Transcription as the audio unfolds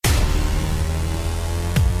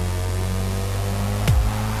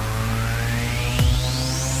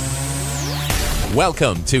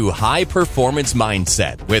Welcome to High Performance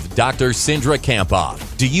Mindset with Dr. Cindra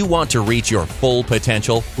Kamphoff. Do you want to reach your full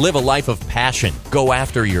potential? Live a life of passion. Go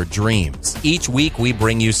after your dreams. Each week we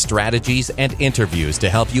bring you strategies and interviews to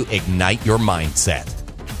help you ignite your mindset.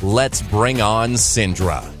 Let's bring on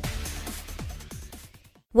Cindra.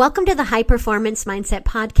 Welcome to the High Performance Mindset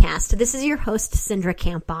Podcast. This is your host, Cindra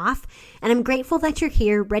Kamphoff, and I'm grateful that you're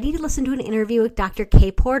here ready to listen to an interview with Dr.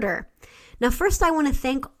 Kay Porter. Now, first, I want to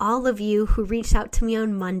thank all of you who reached out to me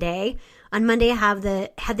on Monday. On Monday, I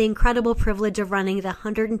had the incredible privilege of running the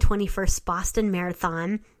 121st Boston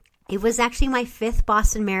Marathon. It was actually my 5th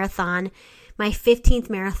Boston Marathon, my 15th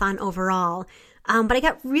marathon overall. But I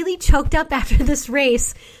got really choked up after this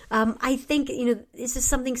race. I think, this is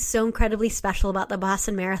something so incredibly special about the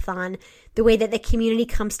Boston Marathon, the way that the community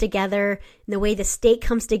comes together, and the way the state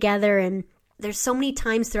comes together, and there's so many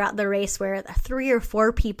times throughout the race where 3 or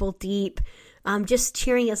 4 people deep just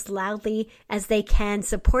cheering as loudly as they can,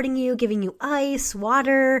 supporting you, giving you ice,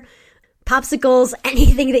 water, popsicles,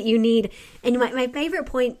 anything that you need. And my favorite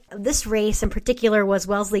point of this race in particular was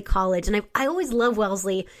Wellesley College. And I always love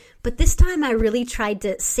Wellesley, but this time I really tried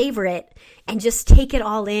to savor it and just take it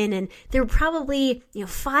all in. And there were probably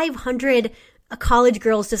 500 college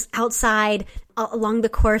girls just outside along the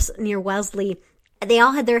course near Wellesley. They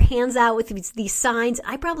all had their hands out with these signs.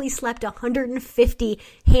 I probably slept 150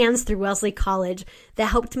 hands through Wellesley College that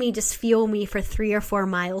helped me just fuel me for 3 or 4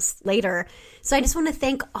 miles later. So I just want to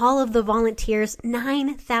thank all of the volunteers,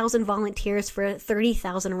 9,000 volunteers for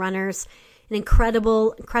 30,000 runners. An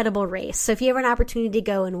incredible, incredible race. So if you have an opportunity to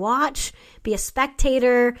go and watch, be a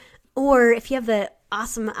spectator, or if you have the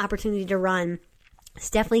awesome opportunity to run, it's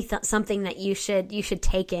definitely something that you should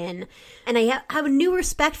take in. And I have a new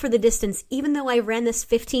respect for the distance, even though I ran this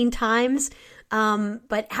 15 times.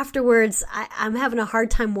 But afterwards, I'm having a hard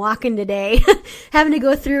time walking today, having to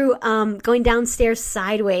go through, going downstairs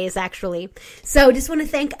sideways, actually. So just want to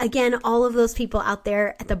thank, again, all of those people out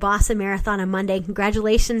there at the Boston Marathon on Monday.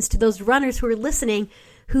 Congratulations to those runners who are listening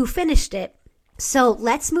who finished it. So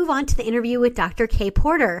let's move on to the interview with Dr. Kay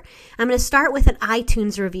Porter. I'm going to start with an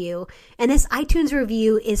iTunes review, and this iTunes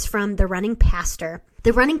review is from The Running Pastor.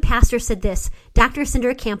 The Running Pastor said this: Dr.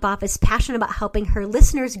 Cindra Kamphoff is passionate about helping her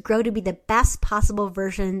listeners grow to be the best possible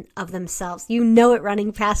version of themselves. You know it,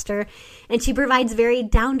 Running Pastor. And she provides very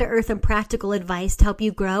down-to-earth and practical advice to help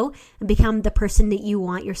you grow and become the person that you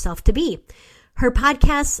want yourself to be. Her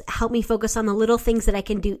podcasts help me focus on the little things that I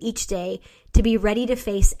can do each day to be ready to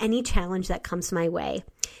face any challenge that comes my way.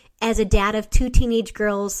 As a dad of 2 teenage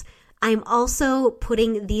girls, I'm also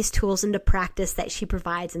putting these tools into practice that she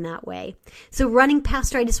provides in that way. So Running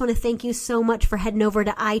Pastor, I just want to thank you so much for heading over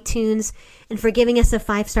to iTunes and for giving us a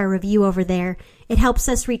 5-star review over there. It helps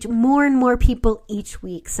us reach more and more people each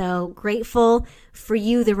week. So grateful for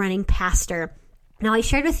you, the Running Pastor. Now, I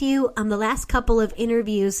shared with you on the last couple of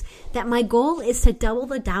interviews that my goal is to double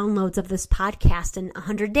the downloads of this podcast in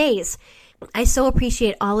 100 days. I so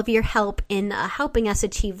appreciate all of your help in helping us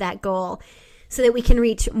achieve that goal so that we can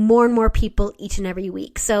reach more and more people each and every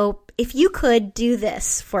week. So if you could do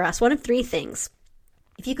this for us, one of 3 things.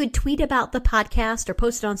 If you could tweet about the podcast or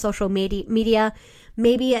post it on social media,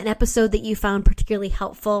 maybe an episode that you found particularly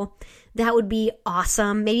helpful, that would be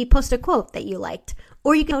awesome. Maybe post a quote that you liked.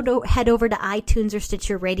 Or you can head over to iTunes or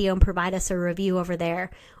Stitcher Radio and provide us a review over there.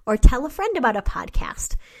 Or tell a friend about a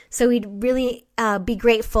podcast. So we'd really be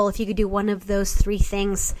grateful if you could do one of those 3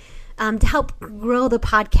 things to help grow the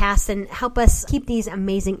podcast and help us keep these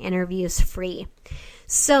amazing interviews free.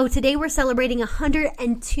 So today we're celebrating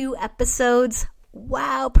 102 episodes.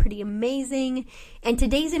 Wow, pretty amazing. And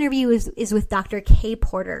today's interview is with Dr. Kay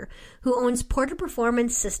Porter, who owns Porter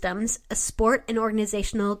Performance Systems, a sport and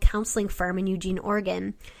organizational counseling firm in Eugene,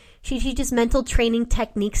 Oregon. She teaches mental training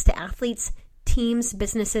techniques to athletes, teams,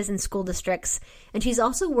 businesses, and school districts. And she's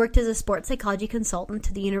also worked as a sports psychology consultant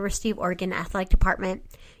to the University of Oregon Athletic Department,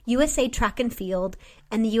 USA Track and Field,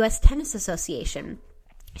 and the U.S. Tennis Association.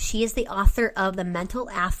 She is the author of The Mental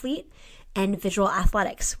Athlete and Visual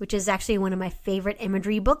Athletics, which is actually one of my favorite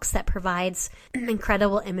imagery books that provides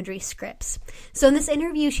incredible imagery scripts. So in this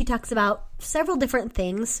interview, she talks about several different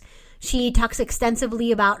things. She talks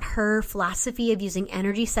extensively about her philosophy of using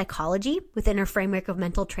energy psychology within her framework of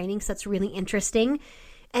mental training, so that's really interesting.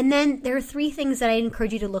 And then there are 3 things that I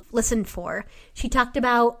encourage you to listen for. She talked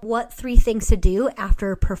about what 3 things to do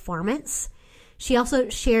after performance. She also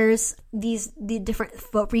shares the different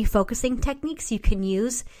refocusing techniques you can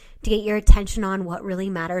use to get your attention on what really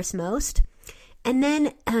matters most. And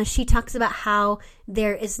then she talks about how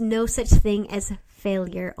there is no such thing as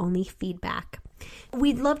failure, only feedback.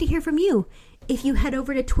 We'd love to hear from you. If you head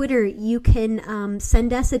over to Twitter, you can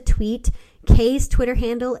send us a tweet. Kay's Twitter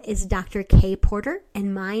handle is Dr. K Porter,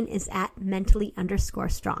 and mine is at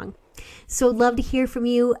mentally_strong. So I'd love to hear from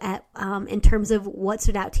you in terms of what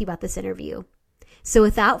stood out to you about this interview. So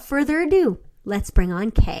without further ado, let's bring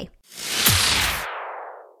on Kay.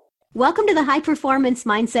 Welcome to the High Performance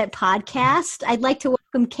Mindset Podcast. I'd like to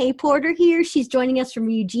welcome Kay Porter here. She's joining us from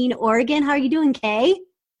Eugene, Oregon. How are you doing, Kay?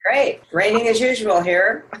 Great. Raining as usual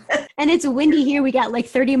here. And it's windy here. We got like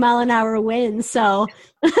 30-mile-an-hour winds, so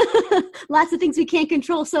lots of things we can't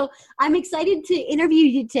control. So I'm excited to interview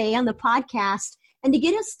you today on the podcast. And to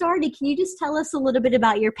get us started, can you just tell us a little bit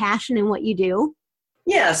about your passion and what you do?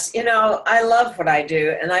 Yes. I love what I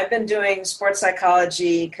do. And I've been doing sports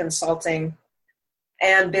psychology consulting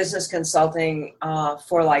and business consulting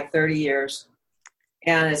for like 30 years.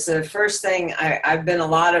 And it's the first thing. I've been a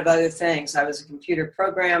lot of other things. I was a computer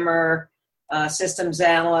programmer, systems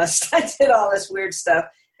analyst. I did all this weird stuff.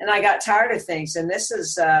 And I got tired of things. And this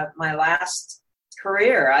is my last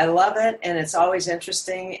career. I love it. And it's always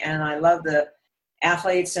interesting. And I love the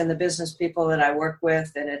athletes and the business people that I work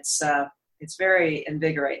with. And it's very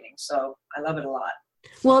invigorating. So I love it a lot.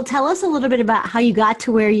 Well, tell us a little bit about how you got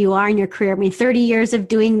to where you are in your career. I mean, 30 years of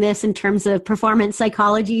doing this in terms of performance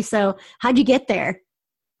psychology. So how'd you get there?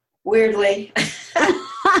 Weirdly.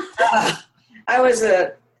 I was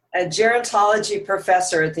a gerontology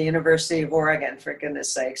professor at the University of Oregon, for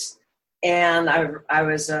goodness sakes. And I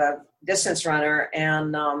was a distance runner.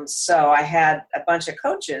 And so I had a bunch of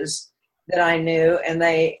coaches that I knew, and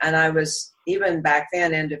I was even back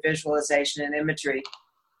then into visualization and imagery.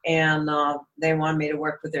 And they wanted me to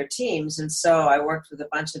work with their teams. And so I worked with a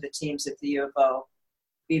bunch of the teams at the U of O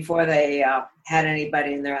before they had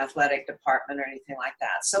anybody in their athletic department or anything like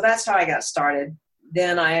that. So that's how I got started.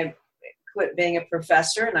 Then I quit being a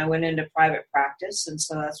professor and I went into private practice. And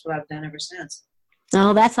so that's what I've done ever since.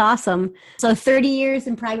 Oh, that's awesome. So 30 years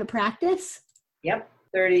in private practice? Yep.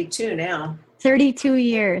 32 now. 32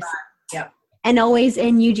 years. Yep. And always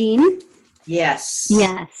in Eugene? Yes.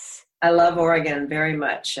 Yes. I love Oregon very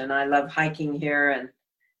much. And I love hiking here, and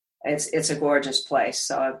it's a gorgeous place.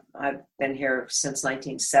 So I've been here since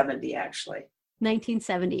 1970, actually.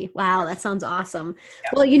 1970. Wow, that sounds awesome. Yeah.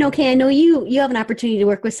 Well, Kay, I know you have an opportunity to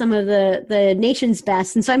work with some of the nation's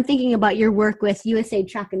best. And so I'm thinking about your work with USA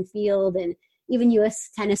Track and Field and even U.S.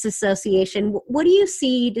 Tennis Association. What do you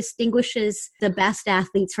see distinguishes the best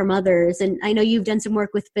athletes from others? And I know you've done some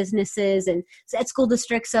work with businesses and at school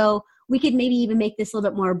districts, so we could maybe even make this a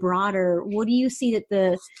little bit more broader. What do you see that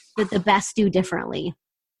the best do differently?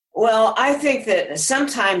 Well, I think that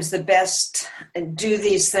sometimes the best do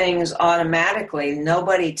these things automatically.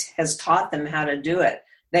 Nobody has taught them how to do it.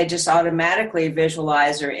 They just automatically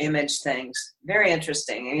visualize or image things. Very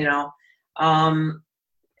interesting,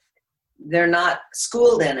 They're not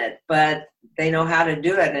schooled in it, but they know how to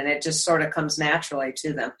do it, and it just sort of comes naturally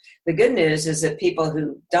to them. The good news is that people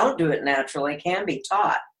who don't do it naturally can be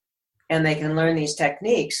taught, and they can learn these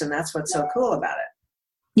techniques, and that's what's so cool about it.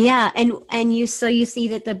 Yeah, and you see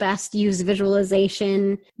that the best use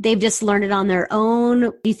visualization. They've just learned it on their own.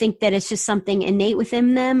 Do you think that it's just something innate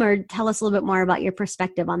within them, or tell us a little bit more about your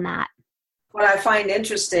perspective on that? What I find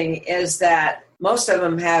interesting is that most of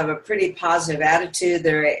them have a pretty positive attitude.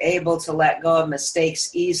 They're able to let go of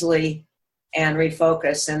mistakes easily and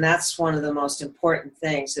refocus, and that's one of the most important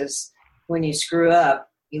things is when you screw up,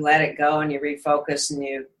 you let it go and you refocus and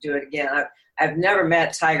you do it again. I've never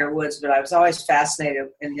met Tiger Woods, but I was always fascinated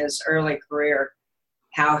in his early career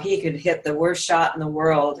how he could hit the worst shot in the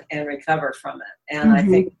world and recover from it. And I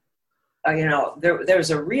think, there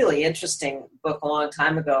was a really interesting book a long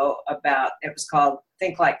time ago it was called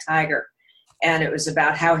Think Like Tiger. And it was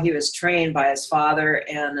about how he was trained by his father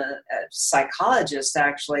and a psychologist,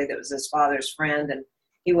 actually, that was his father's friend. And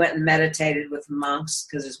he went and meditated with monks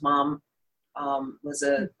because his mom was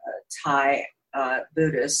a Thai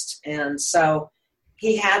Buddhist. And so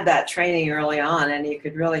he had that training early on, and you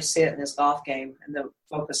could really see it in his golf game and the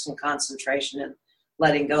focus and concentration and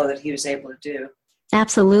letting go that he was able to do.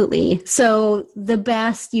 Absolutely. So the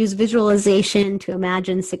best use visualization to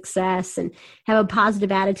imagine success and have a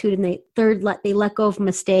positive attitude. And they let go of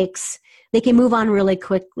mistakes. They can move on really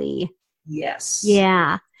quickly. Yes.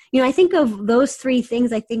 Yeah. I think of those three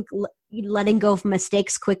things. I think letting go of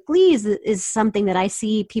mistakes quickly is something that I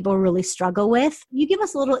see people really struggle with. You give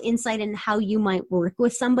us a little insight in how you might work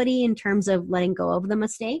with somebody in terms of letting go of the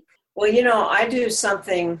mistake? Well, I do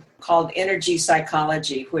something called energy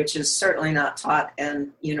psychology, which is certainly not taught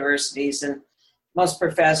in universities. And most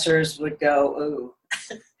professors would go, ooh,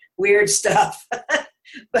 weird stuff.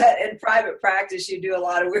 But in private practice, you do a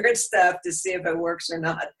lot of weird stuff to see if it works or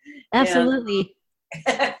not. Absolutely.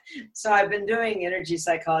 So I've been doing energy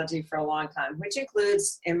psychology for a long time, which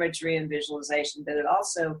includes imagery and visualization, but it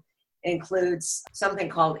also includes something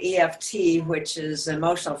called EFT, which is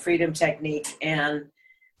emotional freedom technique. And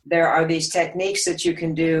there are these techniques that you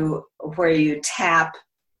can do where you tap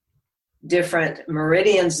different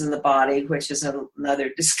meridians in the body, which is another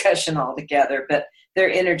discussion altogether, but they're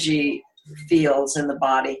energy fields in the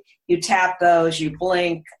body. You tap those, you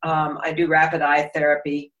blink. I do rapid eye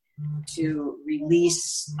therapy to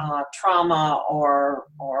release trauma or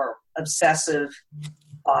obsessive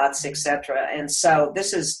thoughts, etc. And so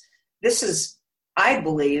this is, I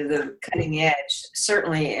believe, the cutting edge,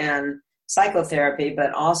 certainly in psychotherapy,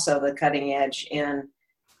 but also the cutting edge in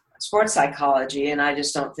sports psychology. And I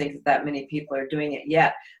just don't think that many people are doing it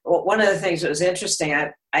yet. Well, one of the things that was interesting,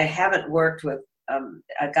 I haven't worked with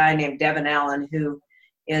a guy named Devin Allen, who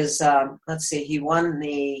is, he won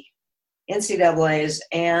the NCAAs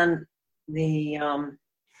and the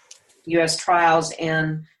U.S. trials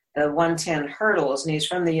in the 110 hurdles, and he's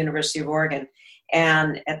from the University of Oregon.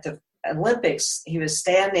 And at the Olympics, he was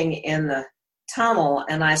standing in the tunnel,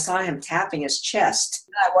 and I saw him tapping his chest.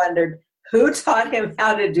 And I wondered, who taught him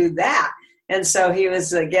how to do that? And so he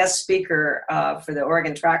was a guest speaker for the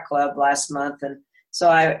Oregon Track Club last month. And so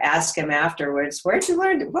I asked him afterwards, where'd you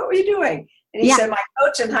learn? What were you doing? And he said, my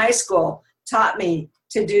coach in high school taught me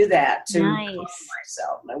to do that, to calm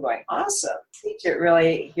myself. And I'm going, awesome. Teach it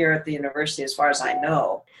really here at the university as far as I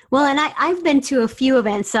know. Well, and I've been to a few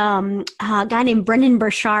events. A guy named Brendan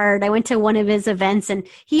Burchard, I went to one of his events, and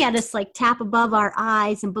he had us like tap above our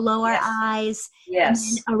eyes and below our eyes, and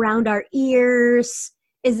around our ears.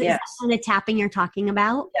 Is that kind of tapping you're talking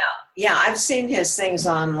about? Yeah. I've seen his things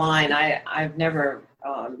online. I've never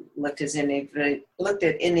looked at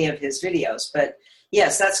any of his videos, but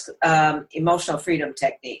yes, that's emotional freedom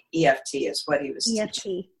technique. EFT is what he was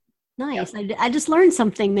teaching. Nice. Yep. I just learned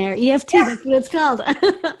something there. EFT, that's what it's called.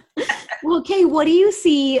 Well, Kay, what do you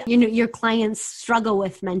see your clients struggle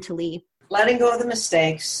with mentally? Letting go of the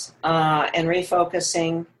mistakes and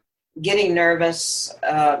refocusing, getting nervous.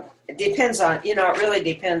 It depends on, it really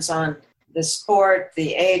depends on the sport,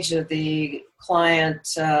 the age of the client,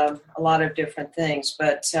 a lot of different things.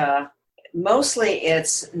 But mostly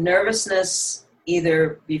it's nervousness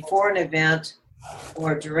either before an event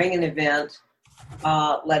or during an event,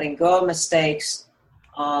 letting go of mistakes,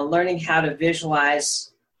 learning how to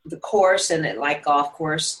visualize the course and like golf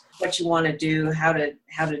course, what you want to do, how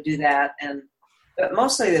to do that. But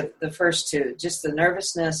mostly the first two, just the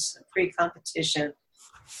nervousness, pre-competition,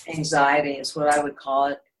 anxiety is what I would call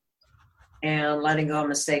it, and letting go of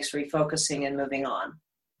mistakes, refocusing and moving on.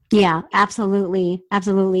 Yeah, absolutely.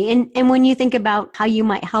 Absolutely. And when you think about how you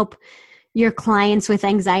might help your clients with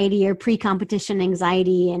anxiety or pre-competition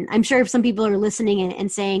anxiety, and I'm sure if some people are listening and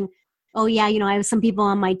saying, oh yeah, I have some people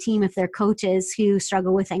on my team, if they're coaches who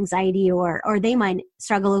struggle with anxiety or they might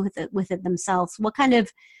struggle with it themselves. What kind of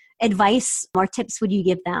advice or tips would you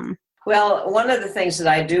give them? Well, one of the things that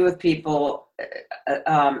I do with people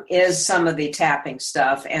is some of the tapping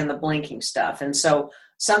stuff and the blinking stuff. And so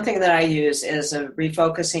something that I use is a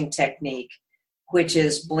refocusing technique, which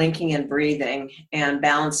is blinking and breathing and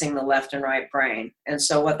balancing the left and right brain. And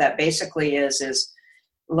so what that basically is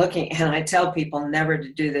looking, and I tell people never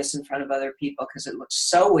to do this in front of other people because it looks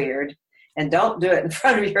so weird, and don't do it in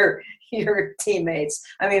front of your teammates.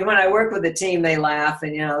 I mean, when I work with a team, they laugh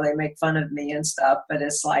and, they make fun of me and stuff, but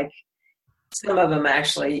it's like some of them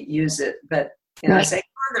actually use it. But, I say,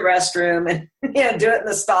 go in the restroom and, do it in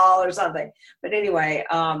the stall or something. But anyway,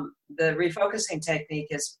 the refocusing technique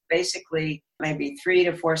is basically maybe 3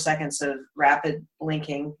 to 4 seconds of rapid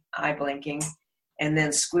blinking, eye blinking, and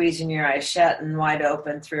then squeezing your eyes shut and wide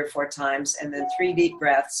open 3 or 4 times, and then 3 deep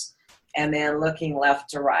breaths, and then looking left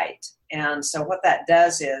to right. And so what that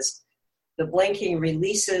does is the blinking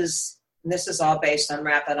releases, and this is all based on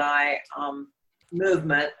rapid eye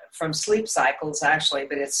movement from sleep cycles actually,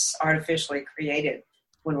 but it's artificially created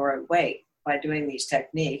when we're awake by doing these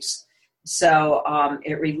techniques. So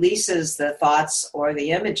it releases the thoughts or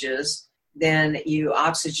the images, then you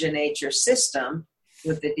oxygenate your system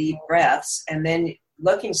with the deep breaths, and then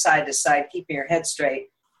looking side to side, keeping your head straight,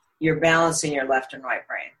 you're balancing your left and right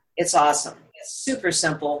brain. It's awesome. It's super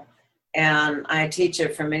simple, and I teach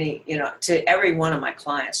it for many, to every one of my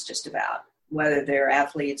clients just about, whether they're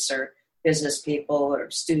athletes or business people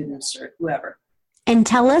or students or whoever. And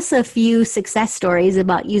tell us a few success stories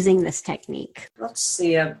about using this technique. Let's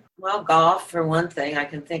see. Golf, for one thing. I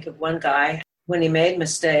can think of one guy, when he made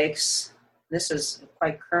mistakes, this is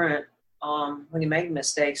quite current, when he made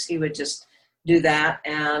mistakes, he would just do that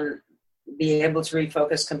and be able to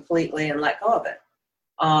refocus completely and let go of it.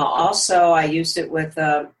 Also, I used it with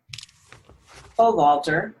a pole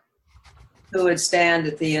vaulter who would stand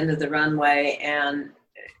at the end of the runway, and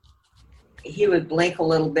he would blink a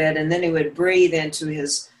little bit, and then he would breathe into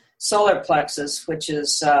his solar plexus, which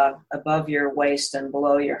is above your waist and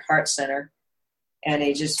below your heart center. And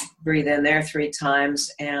he'd just breathe in there 3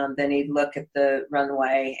 times, and then he'd look at the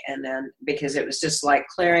runway, and then, because it was just like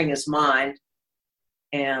clearing his mind,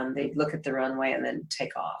 and they'd look at the runway and then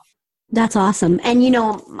take off. That's awesome. And,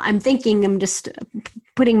 I'm just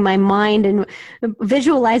putting my mind and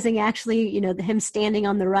visualizing actually, him standing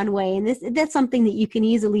on the runway. And that's something that you can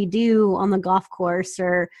easily do on the golf course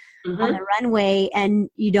or on the runway, and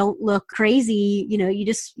you don't look crazy.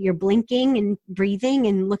 You're blinking and breathing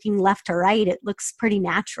and looking left to right. It looks pretty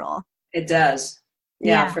natural. It does.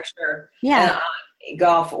 Yeah. For sure. Yeah.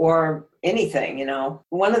 Golf or anything,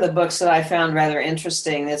 One of the books that I found rather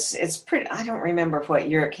interesting, it's pretty, I don't remember what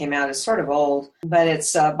year it came out. It's sort of old, but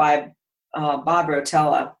it's by Bob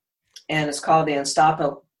Rotella, and it's called The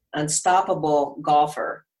Unstoppable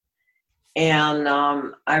Golfer. And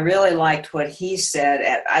I really liked what he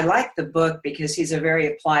said. I liked the book because he's a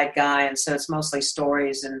very applied guy, and so it's mostly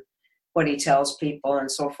stories and what he tells people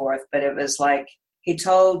and so forth. But it was like he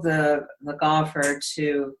told the golfer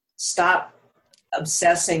to stop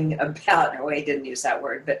obsessing about, no, he didn't use that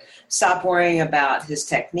word, but stop worrying about his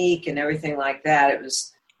technique and everything like that. It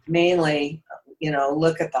was mainly,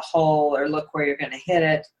 look at the hole or look where you're going to hit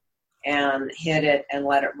it and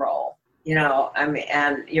let it roll.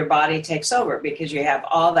 And your body takes over because you have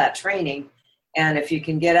all that training. And if you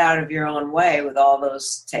can get out of your own way with all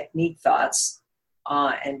those technique thoughts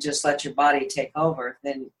and just let your body take over,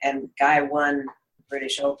 and Guy won the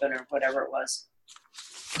British Open or whatever it was.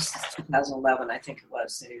 2011, I think it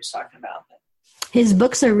was, that he was talking about. His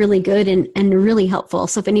books are really good and really helpful.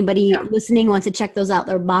 So if anybody listening wants to check those out,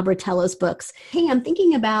 they're Bob Rotella's books. Hey, I'm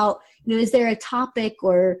thinking about, is there a topic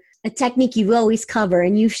or a technique you always cover?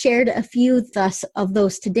 And you've shared a few of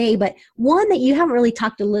those today, but one that you haven't really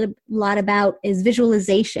talked a lot about is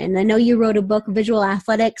visualization. I know you wrote a book, Visual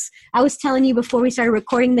Athletics. I was telling you before we started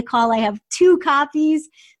recording the call, I have 2 copies.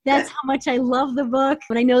 That's how much I love the book.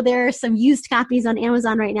 But I know there are some used copies on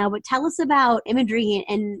Amazon right now, but tell us about imagery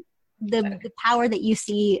and the power that you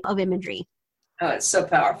see of imagery. Oh, it's so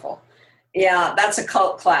powerful. Yeah, that's a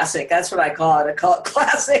cult classic. That's what I call it, a cult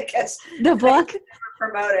classic. The book?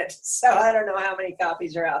 Promote it. So I don't know how many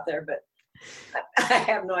copies are out there, but I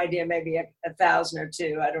have no idea. Maybe 1,000 or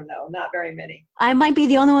 2. I don't know. Not very many. I might be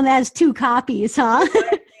the only one that has 2 copies, huh?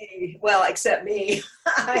 Well, except me.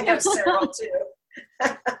 I have several too.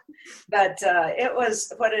 But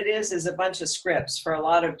what it is a bunch of scripts for a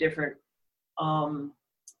lot of different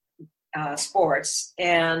sports.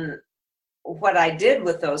 And what I did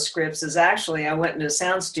with those scripts is actually I went into a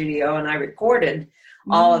sound studio and I recorded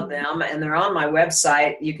all of them, and they're on my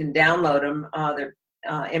website. You can download them. They're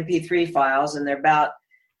MP3 files, and they're about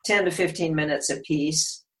 10 to 15 minutes a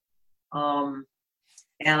piece. And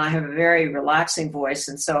I have a very relaxing voice,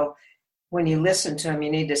 and so when you listen to them, you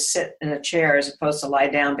need to sit in a chair as opposed to lie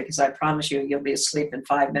down, because I promise you'll be asleep in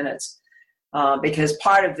 5 minutes. Because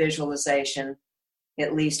part of visualization,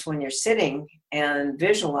 at least when you're sitting and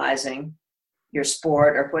visualizing your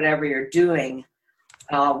sport or whatever you're doing,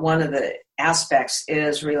 one of the aspects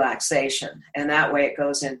is relaxation, and that way it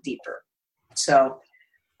goes in deeper. So,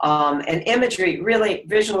 and imagery, really,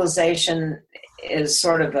 visualization is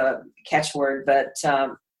sort of a catchword, but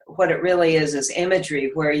what it really is imagery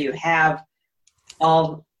where you have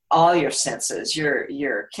all your senses, your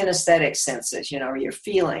kinesthetic senses, your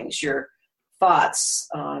feelings, your thoughts,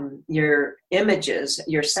 your images,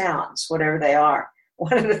 your sounds, whatever they are.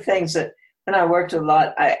 One of the things that when I worked a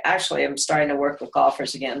lot, I actually am starting to work with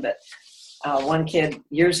golfers again, but one kid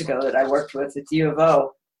years ago that I worked with at U of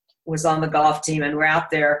O was on the golf team, and we're out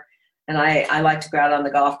there, and I like to go out on the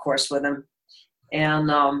golf course with him.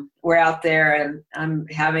 And we're out there, and I'm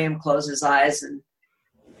having him close his eyes and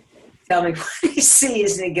tell me what he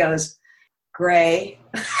sees, and he goes, gray.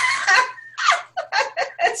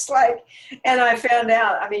 It's like, and I found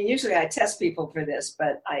out, usually I test people for this,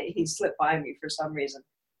 but he slipped by me for some reason.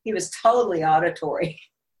 He was totally auditory.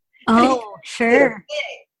 Oh, sure.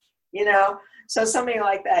 So something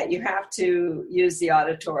like that, you have to use the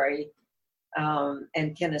auditory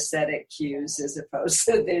and kinesthetic cues as opposed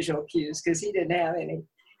to visual cues, because he didn't have any.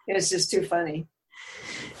 It was just too funny.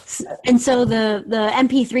 And so the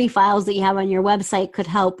MP3 files that you have on your website could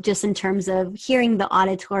help just in terms of hearing the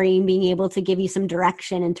auditory and being able to give you some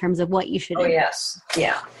direction in terms of what you should do. Oh, yes.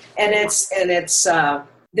 Yeah. And it's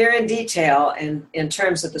they're in detail in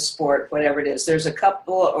terms of the sport, whatever it is. There's a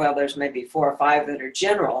couple, well, there's maybe 4 or 5 that are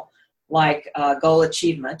general, like goal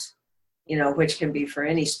achievement, which can be for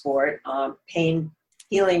any sport, pain,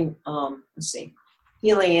 healing,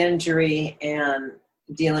 healing injury and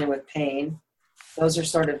dealing with pain. Those are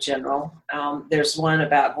sort of general. There's one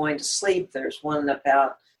about going to sleep. There's one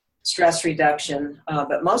about stress reduction,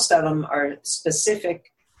 but most of them are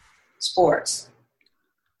specific sports.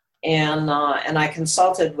 And I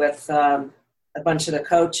consulted with a bunch of the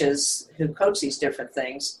coaches who coach these different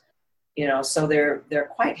things, so they're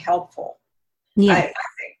quite helpful. Yeah. I think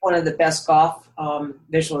one of the best golf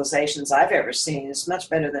visualizations I've ever seen is much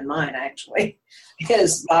better than mine, actually,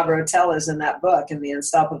 is Bob Rotella's in that book, in The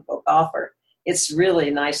Unstoppable Golfer. It's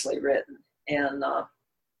really nicely written, and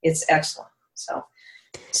it's excellent. So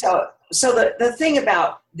the thing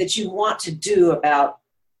about that you want to do about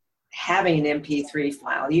having an MP3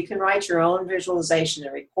 file, you can write your own visualization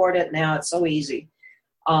and record it. Now it's so easy.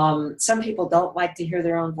 Some people don't like to hear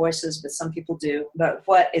their own voices, but some people do. But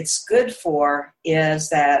what it's good for is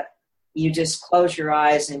that you just close your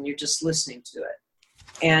eyes and you're just listening to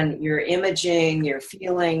it. And you're imaging, you're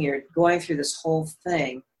feeling, you're going through this whole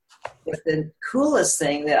thing. But the coolest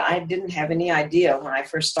thing that I didn't have any idea when I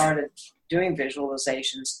first started doing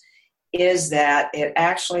visualizations is that it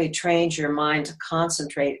actually trains your mind to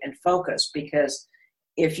concentrate and focus. Because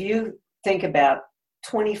if you think about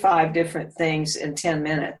 25 different things in 10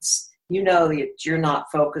 minutes, that you're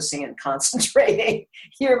not focusing and concentrating.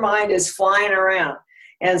 Your mind is flying around.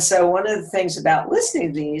 And so one of the things about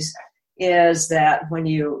listening to these is that when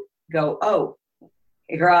you go, oh,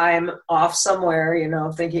 here I'm off somewhere,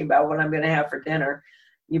 thinking about what I'm going to have for dinner,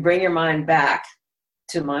 you bring your mind back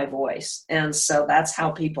to my voice. And so that's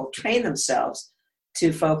how people train themselves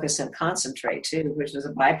to focus and concentrate too, which is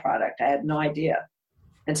a byproduct. I had no idea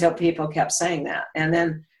until people kept saying that. And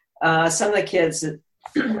then some of the kids that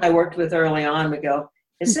I worked with early on would go,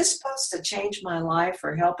 is this supposed to change my life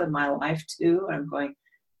or help in my life too? I'm going,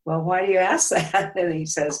 well, why do you ask that? And he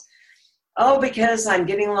says, oh, because I'm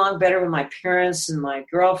getting along better with my parents and my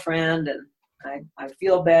girlfriend, and I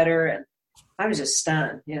feel better. And I was just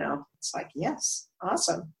stunned, It's like, yes,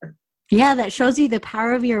 awesome. Yeah, that shows you the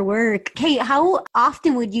power of your work. Hey, how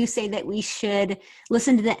often would you say that we should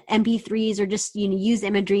listen to the MP3s or just, use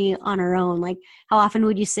imagery on our own? Like, how often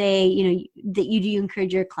would you say, that you do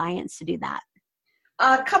encourage your clients to do that?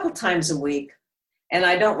 A couple times a week. And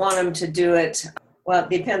I don't want them to do it, well, it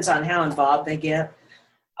depends on how involved they get.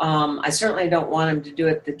 I certainly don't want them to do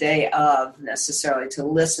it the day of necessarily, to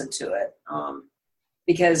listen to it.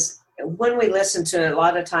 Because when we listen to it, a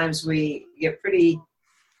lot of times we get pretty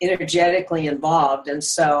energetically involved. And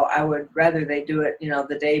so I would rather they do it,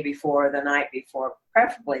 the day before, the night before,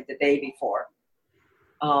 preferably the day before,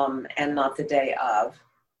 and not the day of.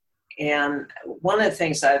 And one of the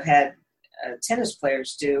things I've had tennis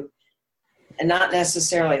players do, and not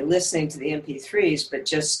necessarily listening to the MP3s, but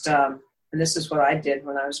just, and this is what I did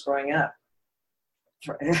when I was growing up,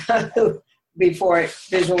 before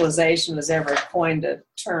visualization was ever coined a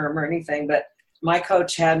term or anything, but my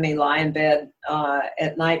coach had me lie in bed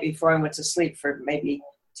at night before I went to sleep for maybe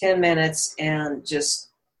 10 minutes, and just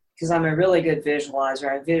because I'm a really good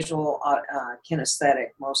visualizer, I'm visual kinesthetic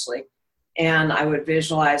mostly, and I would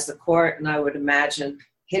visualize the court and I would imagine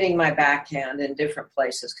hitting my backhand in different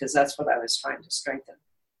places because that's what I was trying to strengthen.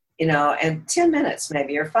 And 10 minutes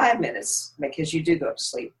maybe, or 5 minutes, because you do go to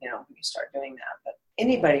sleep, when you start doing that. But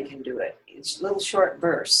anybody can do it. It's little short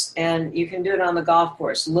bursts, and you can do it on the golf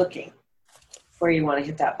course looking where you want to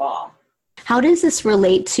hit that ball. How does this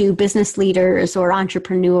relate to business leaders or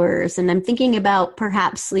entrepreneurs? And I'm thinking about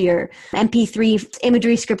perhaps your MP3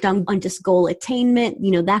 imagery script on just goal attainment,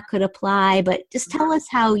 that could apply, but just tell us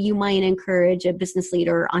how you might encourage a business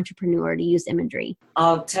leader or entrepreneur to use imagery.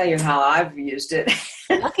 I'll tell you how I've used it.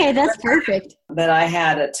 Okay, that's perfect. But I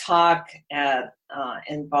had a talk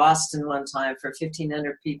in Boston one time for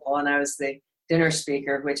 1,500 people, and I was the dinner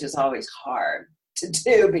speaker, which is always hard to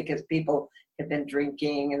do because people have been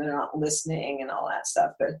drinking and they're not listening and all that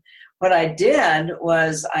stuff. But what I did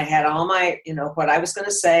was I had all my, what I was going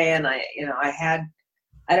to say, and I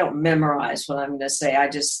don't memorize what I'm going to say. I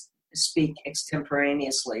just speak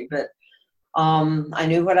extemporaneously, but I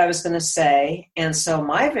knew what I was going to say. And so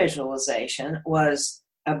my visualization was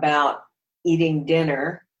about eating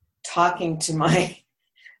dinner, talking to my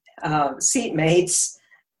seatmates,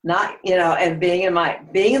 not, and being in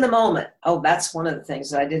the moment. Oh, that's one of the things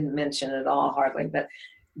that I didn't mention at all hardly, but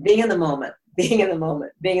being in the moment.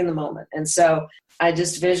 And so I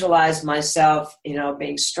just visualized myself,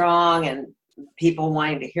 being strong and people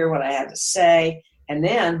wanting to hear what I had to say. And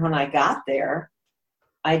then when I got there,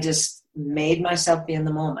 I just made myself be in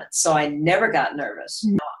the moment. So I never got nervous.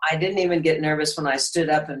 I didn't even get nervous when I stood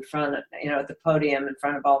up in front of, at the podium in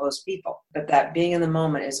front of all those people. But that being in the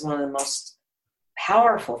moment is one of the most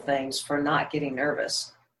powerful things for not getting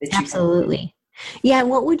nervous. Absolutely. Yeah.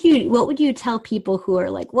 What would you tell people who are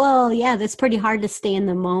like, well, yeah, that's pretty hard to stay in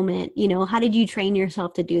the moment. How did you train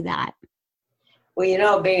yourself to do that?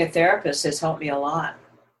 Well, being a therapist has helped me a lot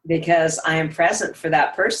because I am present for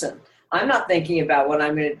that person. I'm not thinking about what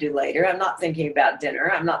I'm going to do later. I'm not thinking about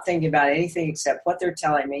dinner. I'm not thinking about anything except what they're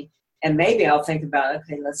telling me. And maybe I'll think about,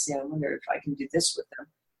 okay, let's see, I wonder if I can do this with them.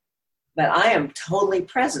 But I am totally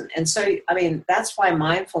present. And so, that's why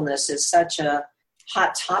mindfulness is such a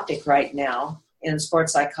hot topic right now in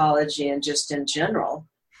sports psychology and just in general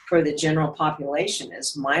for the general population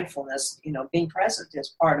is mindfulness, being present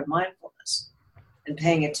is part of mindfulness and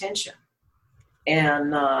paying attention.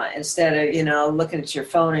 And instead of, looking at your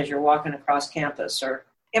phone as you're walking across campus, or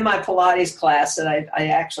in my Pilates class that I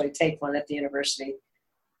actually take one at the university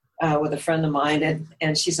with a friend of mine,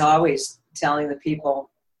 and she's always telling the people,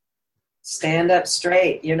 stand up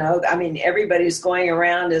straight, everybody's going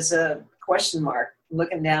around as a question mark,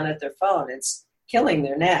 looking down at their phone. It's killing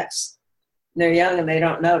their necks. They're young and they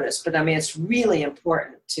don't notice. But it's really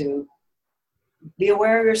important to be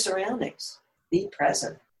aware of your surroundings, be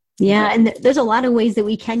present. Yeah, and there's a lot of ways that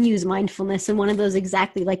we can use mindfulness. And one of those,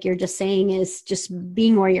 exactly like you're just saying, is just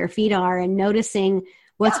being where your feet are and noticing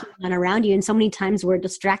what's going on around you. And so many times we're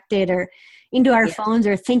distracted or into our phones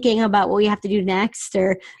or thinking about what we have to do next.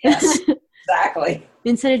 Or yes, exactly.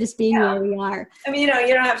 Instead of just being where we are. You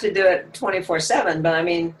don't have to do it 24/7,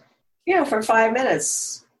 but for 5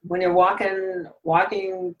 minutes when you're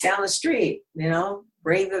walking down the street,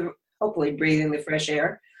 hopefully breathing the fresh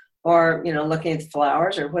air. Or, looking at the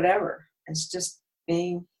flowers or whatever. It's just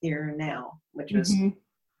being here now, which was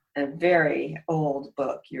a very old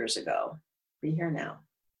book years ago. Be here now.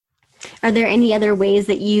 Are there any other ways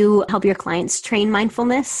that you help your clients train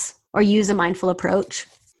mindfulness or use a mindful approach?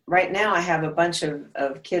 Right now, I have a bunch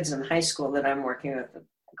of kids in high school that I'm working with,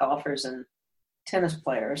 golfers and tennis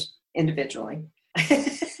players individually.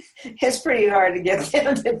 It's pretty hard to get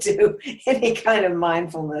them to do any kind of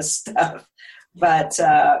mindfulness stuff. But,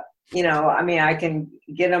 I can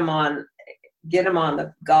get them on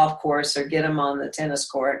the golf course or get them on the tennis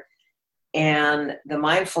court. And the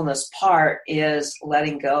mindfulness part is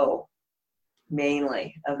letting go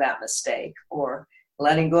mainly of that mistake or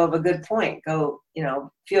letting go of a good point. Go,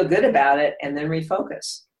 feel good about it and then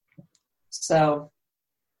refocus. So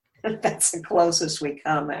that's the closest we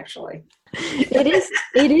come, actually.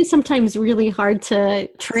 It is sometimes really hard to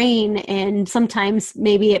train, and sometimes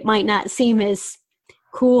maybe it might not seem as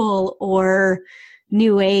cool or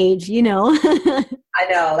new age, I know,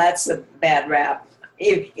 that's a bad rap.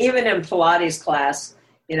 Even in Pilates class,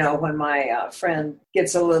 when my friend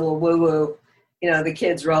gets a little woo-woo, the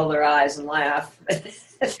kids roll their eyes and laugh.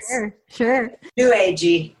 Sure. New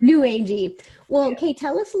agey. Well, Kate,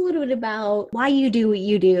 tell us a little bit about why you do what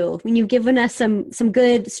you do. I mean, you've given us some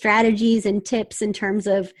good strategies and tips in terms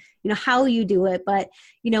of, how you do it. But,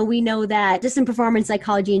 we know that just in performance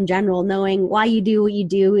psychology in general, knowing why you do what you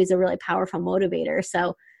do is a really powerful motivator.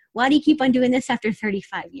 So why do you keep on doing this after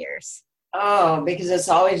 35 years? Oh, because it's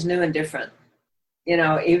always new and different.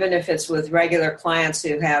 Even if it's with regular clients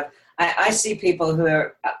who have, I see people who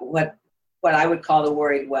are what I would call the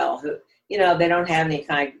worried well, who, they don't have any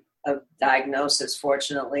kind of diagnosis,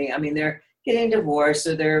 fortunately. They're getting divorced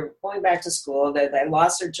or they're going back to school, they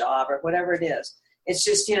lost their job or whatever it is. It's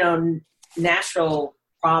just, natural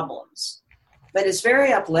problems. But it's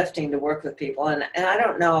very uplifting to work with people. And I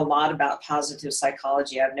don't know a lot about positive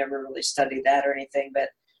psychology. I've never really studied that or anything. But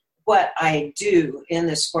what I do in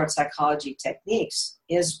the sports psychology techniques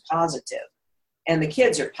is positive. And the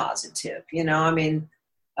kids are positive.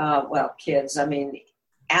 Kids,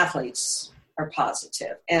 athletes are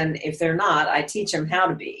positive. And if they're not, I teach them how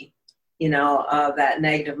to be, that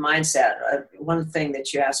negative mindset. One thing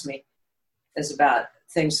that you asked me is about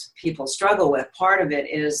things people struggle with. Part of it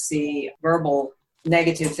is the verbal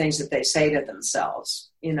negative things that they say to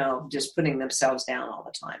themselves, just putting themselves down all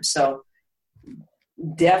the time. So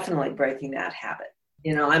definitely breaking that habit.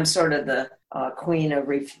 I'm sort of the queen of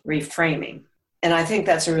reframing. And I think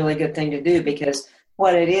that's a really good thing to do because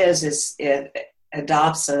what it is it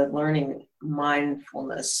adopts a learning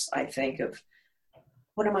mindfulness, I think, of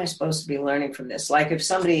what am I supposed to be learning from this? Like if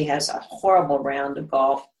somebody has a horrible round of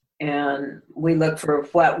golf and we look for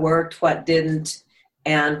what worked, what didn't,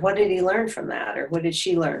 and what did he learn from that? Or what did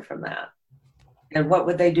she learn from that? And what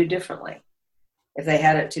would they do differently if they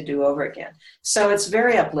had it to do over again? So it's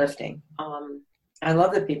very uplifting. I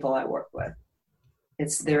love the people I work with.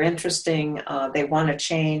 they're interesting. They want to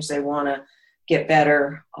change. They want to get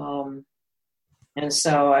better. And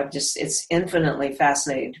so it's infinitely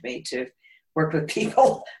fascinating to me to work with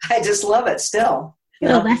people. I just love it still.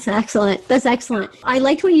 Oh, that's excellent. That's excellent. I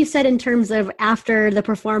liked what you said in terms of after the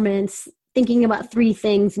performance, thinking about three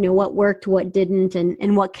things, what worked, what didn't,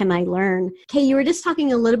 and what can I learn. Kay, you were just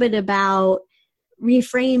talking a little bit about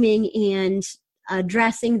reframing and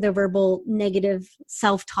addressing the verbal negative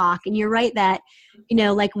self-talk. And you're right that,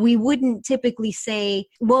 like we wouldn't typically say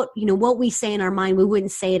what we say in our mind, we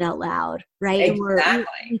wouldn't say it out loud, right? Exactly.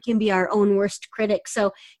 We can be our own worst critic.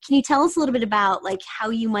 So can you tell us a little bit about like how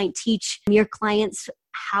you might teach your clients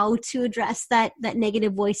how to address that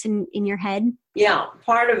negative voice in your head? Yeah.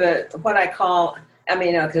 Part of it, what I call,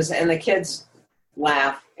 because, and the kids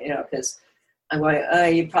laugh, because I'm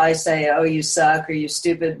going, you probably say, oh, you suck, or you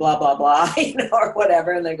stupid, blah, blah, blah, or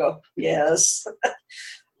whatever. And they go, yes.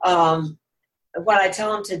 What I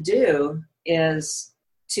tell them to do is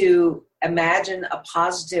to imagine a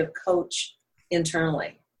positive coach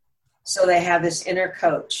internally. So they have this inner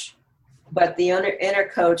coach, but the inner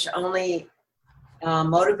coach only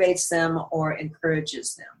motivates them or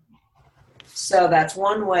encourages them. So that's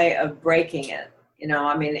one way of breaking it. In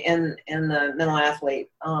the Mental Athlete,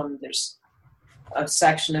 there's a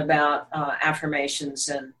section about affirmations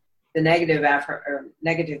and the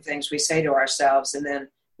negative things we say to ourselves, and then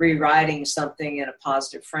rewriting something in a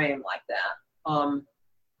positive frame like that.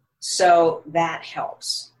 So that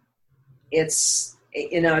helps. It's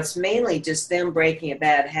mainly just them breaking a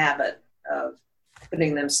bad habit of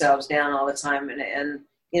putting themselves down all the time and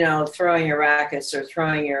throwing your rackets or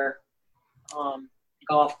throwing your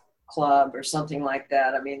golf club or something like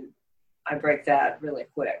that. I break that really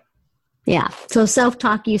quick. Yeah. So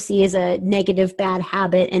self-talk you see is a negative, bad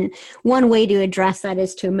habit. And one way to address that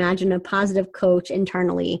is to imagine a positive coach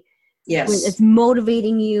internally. Yes. It's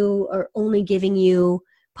motivating you or only giving you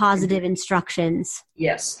positive instructions.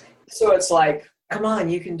 Yes. So it's like, come on,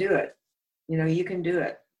 you can do it. You can do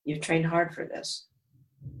it. You've trained hard for this.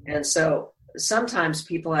 And so sometimes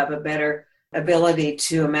people have a better ability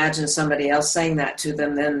to imagine somebody else saying that to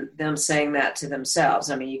them than them saying that to themselves.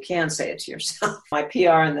 You can say it to yourself. My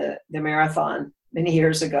PR in the marathon many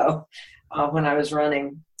years ago when I was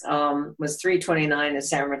running was 3:29 in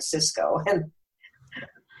San Francisco. And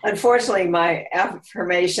unfortunately, my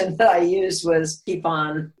affirmation that I used was keep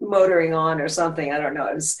on motoring on or something. I don't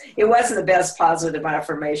know. It wasn't the best positive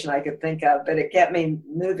affirmation I could think of, but it kept me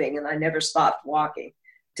moving, and I never stopped walking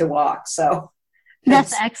to walk. So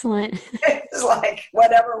that's excellent. It's like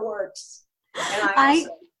whatever works. And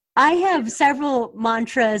I have several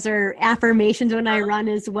mantras or affirmations when I run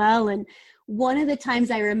as well. And one of the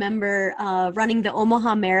times I remember running the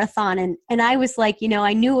Omaha Marathon, and I was like,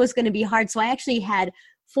 I knew it was going to be hard. So I actually had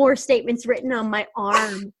 4 statements written on my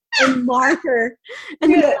arm in marker.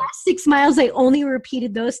 And the last 6 miles, I only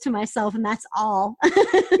repeated those to myself, and that's all.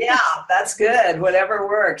 Yeah, that's good. Whatever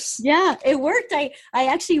works. Yeah, it worked. I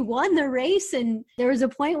actually won the race, and there was a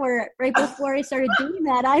point where right before I started doing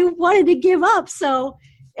that, I wanted to give up. So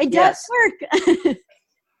it does work.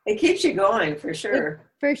 It keeps you going, for sure.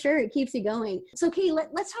 For sure, it keeps you going. So, Kay,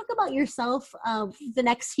 let's talk about yourself the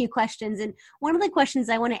next few questions. And one of the questions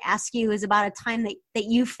I want to ask you is about a time that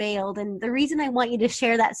you failed. And the reason I want you to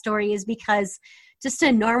share that story is because just to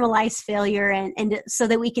normalize failure and so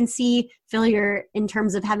that we can see failure in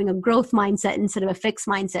terms of having a growth mindset instead of a fixed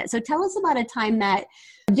mindset. So tell us about a time that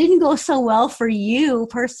didn't go so well for you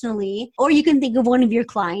personally, or you can think of one of your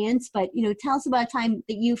clients, but tell us about a time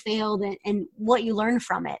that you failed and what you learned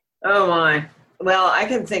from it. Oh my. Well, I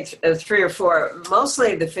can think of 3 or 4.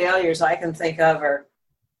 Mostly the failures I can think of are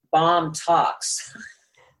bomb talks.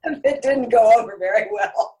 It didn't go over very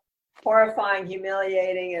well. Horrifying,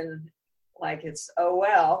 humiliating, and like it's, oh,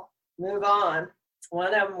 well, move on. One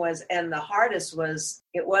of them was, and the hardest was,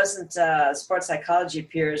 it wasn't sports psychology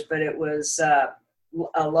peers, but it was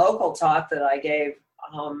a local talk that I gave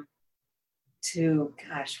to,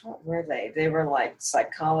 what were they? They were like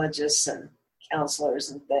psychologists and counselors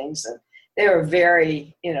and things, and they were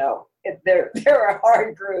very, they're a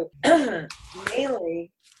hard group. Mainly,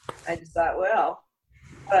 I just thought, well,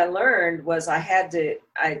 what I learned was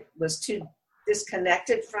I was too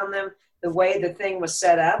disconnected from them, the way the thing was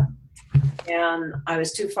set up, and I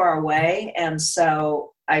was too far away, and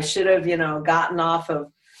so I should have, gotten off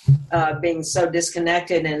of being so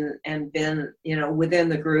disconnected and been, within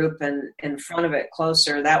the group and in front of it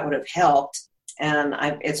closer. That would have helped. And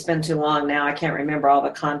it's been too long now. I can't remember all the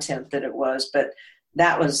content that it was, but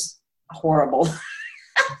that was horrible.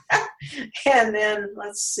 And then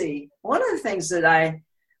let's see. One of the things that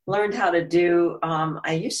learned how to do,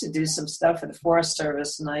 I used to do some stuff for the Forest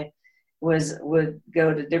Service, and I would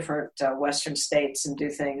go to different Western states and do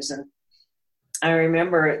things. And I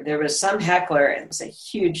remember there was some heckler, and it was a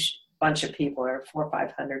huge bunch of people, there were 400 or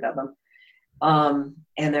 500 of them.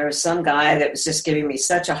 And there was some guy that was just giving me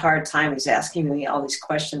such a hard time. He's asking me all these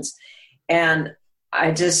questions. And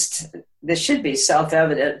this should be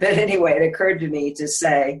self-evident, but anyway, it occurred to me to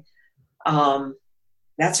say,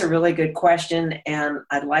 that's a really good question, and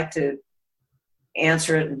I'd like to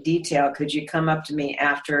answer it in detail. Could you come up to me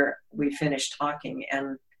after we finish talking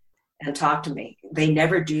and talk to me? They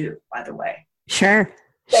never do, by the way. Sure.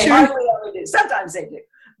 They hardly ever do. Sometimes they do.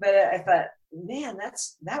 But I thought, man,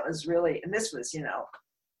 that was really, and this was,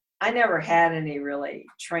 I never had any really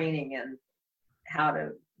training in how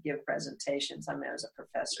to give presentations. I mean, I was a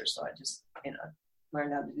professor, so I just,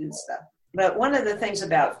 learned how to do this stuff. But one of the things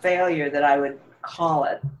about failure that I would call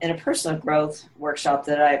it, in a personal growth workshop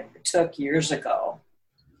that I took years ago,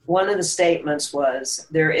 one of the statements was,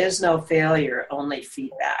 there is no failure, only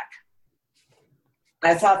feedback.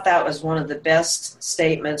 I thought that was one of the best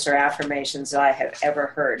statements or affirmations that I have ever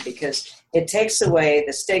heard, because it takes away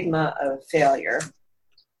the stigma of failure,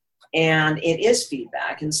 and it is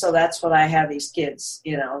feedback. And so that's what I have these kids,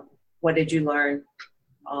 what did you learn?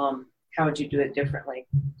 How would you do it differently?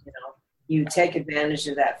 You take advantage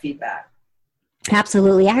of that feedback.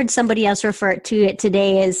 Absolutely. I heard somebody else refer to it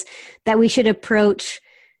today as that we should approach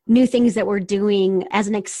new things that we're doing as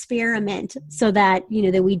an experiment, so that,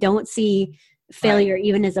 that we don't see failure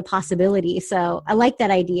even as a possibility. So I like that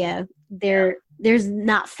idea. There's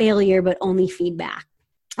not failure, but only feedback.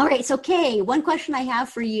 All right. So Kay, one question I have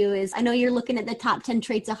for you is, I know you're looking at the top 10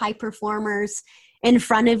 traits of high performers in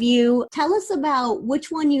front of you. Tell us about which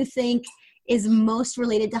one you think is most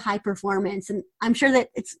related to high performance. And I'm sure that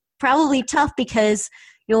it's probably tough because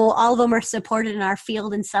all of them are supported in our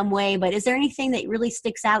field in some way, but is there anything that really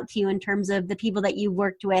sticks out to you in terms of the people that you've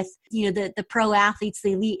worked with, the pro athletes,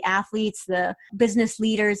 the elite athletes, the business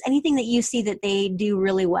leaders, anything that you see that they do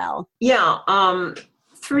really well? Yeah,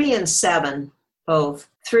 3 and 7, both.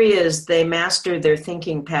 3 is they mastered their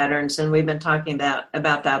thinking patterns, and we've been talking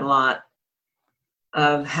about that a lot,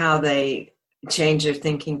 of how they change their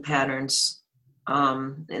thinking patterns.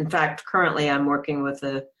 In fact, currently I'm working with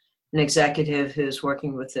an executive who's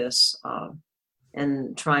working with this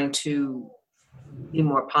and trying to be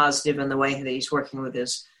more positive in the way that he's working with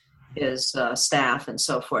his staff and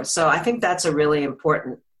so forth. So I think that's a really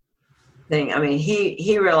important thing. I mean,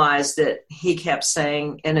 he realized that he kept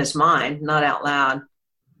saying in his mind, not out loud,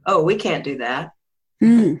 oh, we can't do that.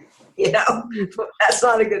 That's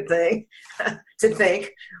not a good thing to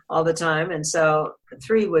think all the time. And so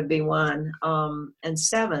 3 would be 1. And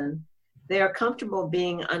 7, they are comfortable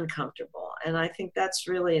being uncomfortable. And I think that's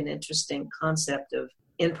really an interesting concept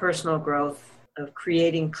in personal growth, of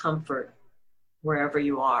creating comfort wherever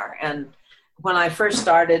you are. And when I first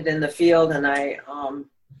started in the field, and I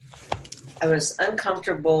was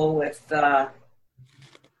uncomfortable with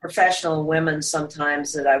professional women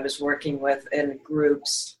sometimes that I was working with in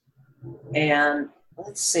groups. And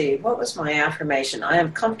let's see, what was my affirmation? I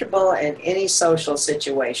am comfortable in any social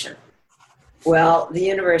situation. Well, the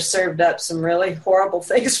universe served up some really horrible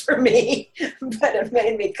things for me, but it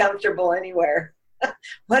made me comfortable anywhere.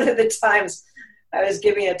 One of the times I was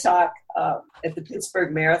giving a talk at the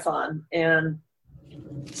Pittsburgh Marathon, and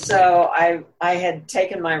so I had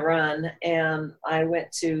taken my run, and I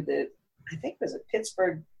went to I think it was a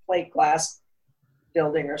Pittsburgh plate glass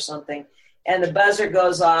building or something, and the buzzer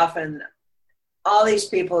goes off, and all these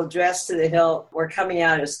people dressed to the hilt were coming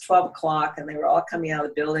out. It was 12 o'clock, and they were all coming out of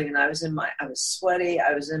the building, and I was sweaty.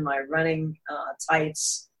 I was in my running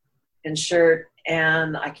tights and shirt,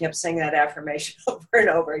 and I kept saying that affirmation over and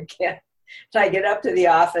over again. So I get up to the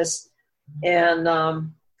office, and I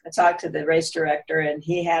talked to the race director, and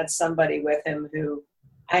he had somebody with him who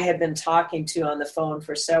I had been talking to on the phone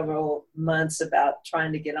for several months about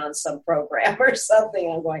trying to get on some program or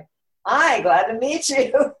something. I'm going, hi, glad to meet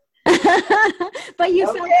you. But you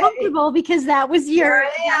felt comfortable because that was your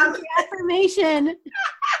affirmation.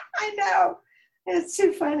 I know. It's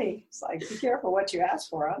too funny. It's like, be careful what you ask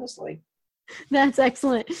for, honestly. That's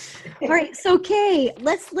excellent. All right. So Kay,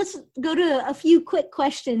 let's go to a few quick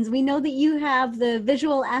questions. We know that you have the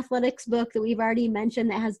visual athletics book that we've already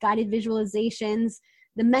mentioned that has guided visualizations.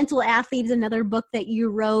 The Mental Athlete is another book that you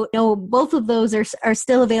wrote. No, both of those are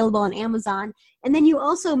still available on Amazon. And then you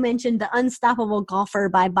also mentioned The Unstoppable Golfer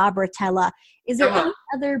by Bob Rotella. Is there any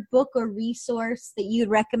other book or resource that you'd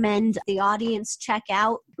recommend the audience check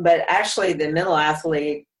out? But actually, the Mental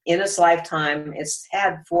Athlete, in its lifetime, it's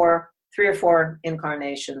had 3 or 4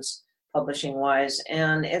 incarnations. publishing wise,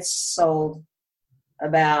 and it's sold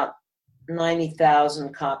about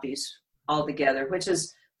 90,000 copies altogether, which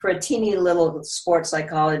is for a teeny little sports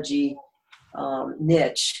psychology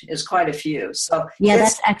niche is quite a few. So yeah,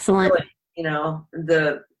 that's excellent. Really,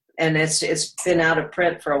 and it's been out of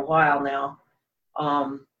print for a while now.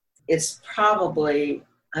 It's probably,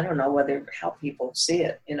 I don't know how people see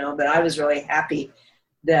it, but I was really happy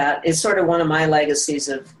that it's sort of one of my legacies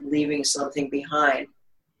of leaving something behind,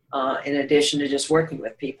 in addition to just working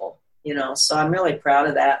with people, so I'm really proud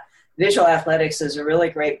of that. Visual Athletics is a really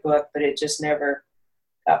great book, but it just never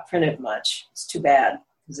got printed much. It's too bad.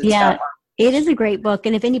 It is a great book.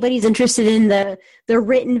 And if anybody's interested in the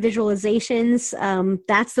written visualizations,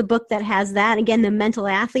 that's the book that has that. Again, The Mental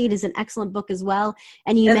Athlete is an excellent book as well.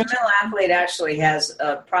 And The Mental Athlete actually has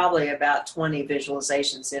probably about 20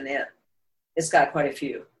 visualizations in it. It's got quite a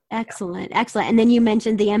few. Excellent. And then you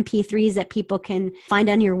mentioned the MP3s that people can find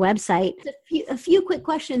on your website. A few quick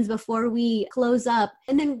questions before we close up.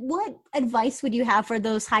 And then what advice would you have for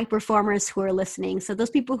those high performers who are listening? So those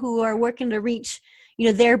people who are working to reach,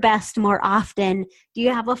 their best more often, do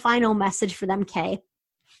you have a final message for them, Kay?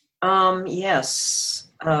 Yes.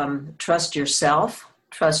 Trust yourself,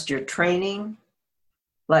 trust your training,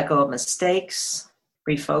 let go of mistakes,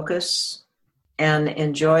 refocus, and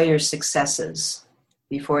enjoy your successes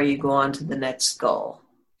before you go on to the next goal.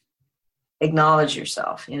 Acknowledge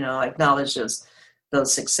yourself, acknowledge those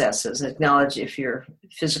successes. Acknowledge if you're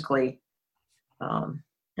physically an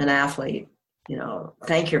athlete,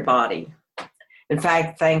 thank your body. In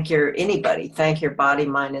fact, thank your body,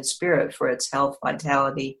 mind, and spirit for its health,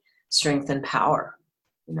 vitality, strength, and power.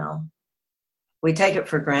 We take it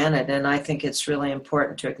for granted, and I think it's really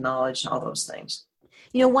important to acknowledge all those things.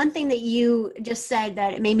 One thing that you just said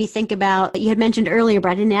that it made me think about, you had mentioned earlier,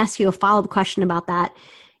 but I didn't ask you a follow-up question about that.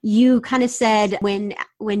 You kind of said when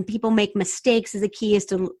people make mistakes, the key is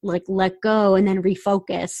to let go and then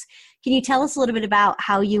refocus. Can you tell us a little bit about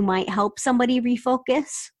how you might help somebody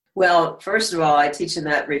refocus? Well, first of all, I teach them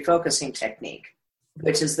that refocusing technique,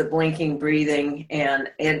 which is the blinking, breathing,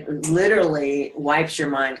 and it literally wipes your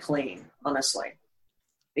mind clean, honestly,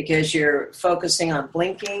 because you're focusing on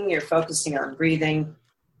blinking, you're focusing on breathing,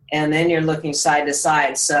 and then you're looking side to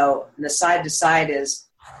side. So the side to side is,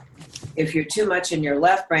 if you're too much in your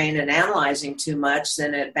left brain and analyzing too much,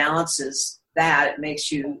 then it balances that. It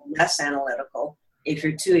makes you less analytical. If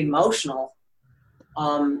you're too emotional,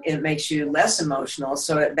 it makes you less emotional.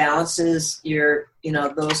 So it balances your,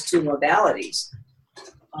 those two modalities.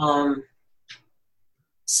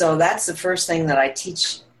 So that's the first thing that I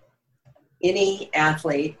teach any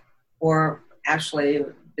athlete, or actually a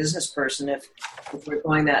business person, if we're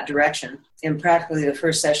going that direction, in practically the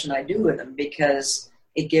first session I do with them, because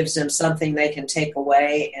it gives them something they can take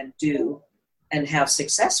away and do and have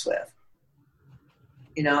success with,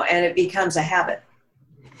 and it becomes a habit.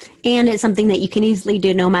 And it's something that you can easily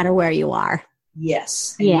do no matter where you are.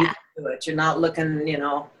 Yes. Yeah. You can do it. You're not looking,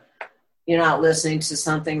 you're not listening to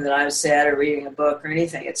something that I've said or reading a book or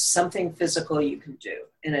anything. It's something physical you can do,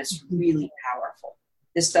 and it's really powerful.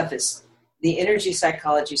 This stuff the energy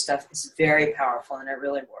psychology stuff is very powerful, and it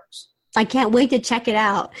really works. I can't wait to check it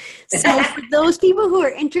out. So for those people who are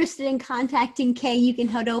interested in contacting Kay, you can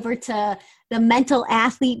head over to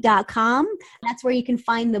thementalathlete.com. That's where you can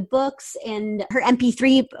find the books and her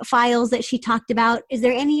MP3 files that she talked about. Is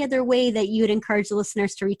there any other way that you would encourage the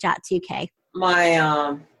listeners to reach out to you, Kay?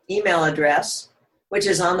 My email address, which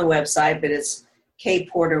is on the website, but it's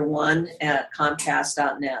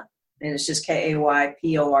kayporter1@comcast.net. And it's just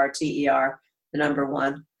KAYPORTER, the number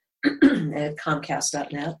 1, at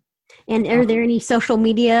comcast.net. And are there any social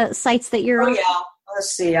media sites that you're on? Oh, yeah. Let's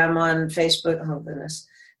see. I'm on Facebook. Oh, goodness.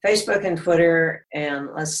 Facebook and Twitter. And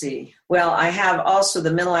let's see. Well, I have also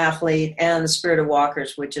the Mental Athlete and the Spirit of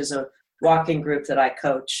Walkers, which is a walking group that I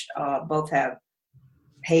coach. Both have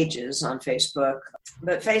pages on Facebook.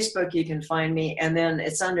 But Facebook, you can find me. And then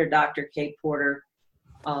it's under Dr. Kay Porter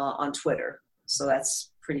on Twitter. So that's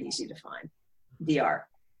pretty easy to find. DR.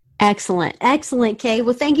 Excellent, Kay.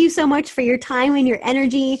 Well, thank you so much for your time and your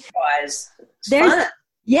energy. Fun.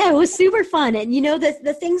 Yeah, it was super fun. And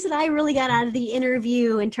the things that I really got out of the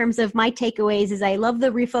interview in terms of my takeaways is I love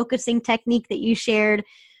the refocusing technique that you shared,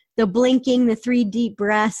 the blinking, the 3 deep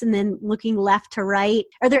breaths, and then looking left to right.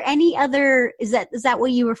 Are there any other, is that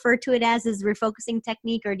what you refer to it as refocusing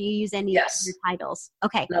technique, or do you use any other titles?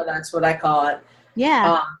 Okay. No, that's what I call it.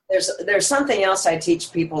 Yeah. There's something else I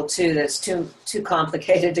teach people too that's too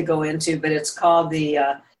complicated to go into, but it's called the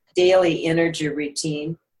daily energy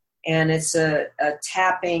routine, and it's a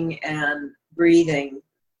tapping and breathing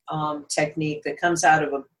technique that comes out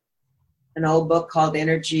of an old book called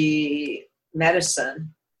Energy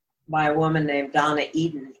Medicine by a woman named Donna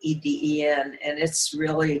Eden, E-D-E-N, and it's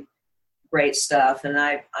really great stuff. And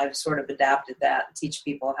I've sort of adapted that and teach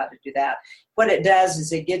people how to do that. What it does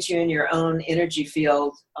is it gets you in your own energy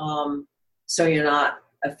field, so you're not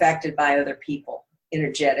affected by other people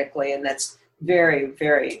energetically, and that's very,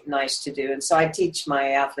 very nice to do. And so I teach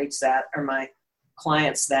my athletes that, or my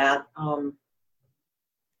clients that.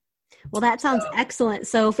 Well, that sounds excellent.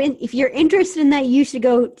 So if you're interested in that, you should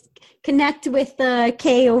go connect with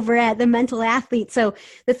Kay over at The Mental Athlete. So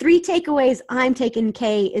the 3 takeaways I'm taking,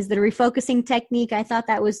 Kay, is the refocusing technique. I thought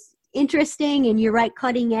that was interesting, and you're right,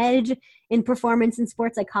 cutting edge in performance and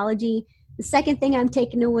sports psychology. The second thing I'm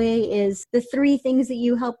taking away is the 3 things that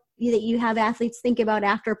you have athletes think about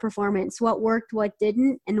after performance. What worked, what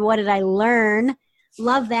didn't, and what did I learn?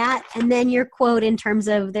 Love that. And then your quote in terms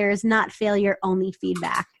of there is not failure, only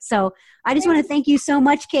feedback. So I just want to thank you so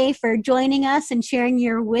much, Kay, for joining us and sharing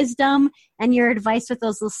your wisdom and your advice with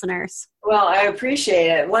those listeners. Well, I appreciate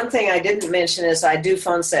it. One thing I didn't mention is I do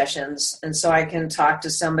phone sessions, and so I can talk to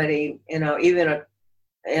somebody, even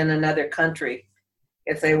in another country,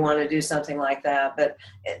 if they want to do something like that. But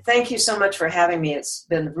thank you so much for having me. It's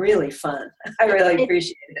been really fun. I really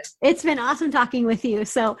appreciate it. It's been awesome talking with you.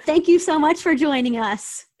 So thank you so much for joining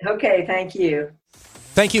us. Okay, thank you.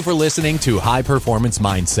 Thank you for listening to High Performance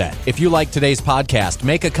Mindset. If you like today's podcast,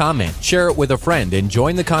 make a comment, share it with a friend, and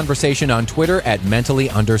join the conversation on Twitter at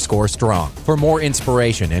mentally_strong. For more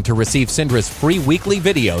inspiration and to receive Cindra's free weekly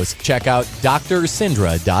videos, check out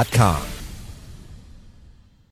drsindra.com.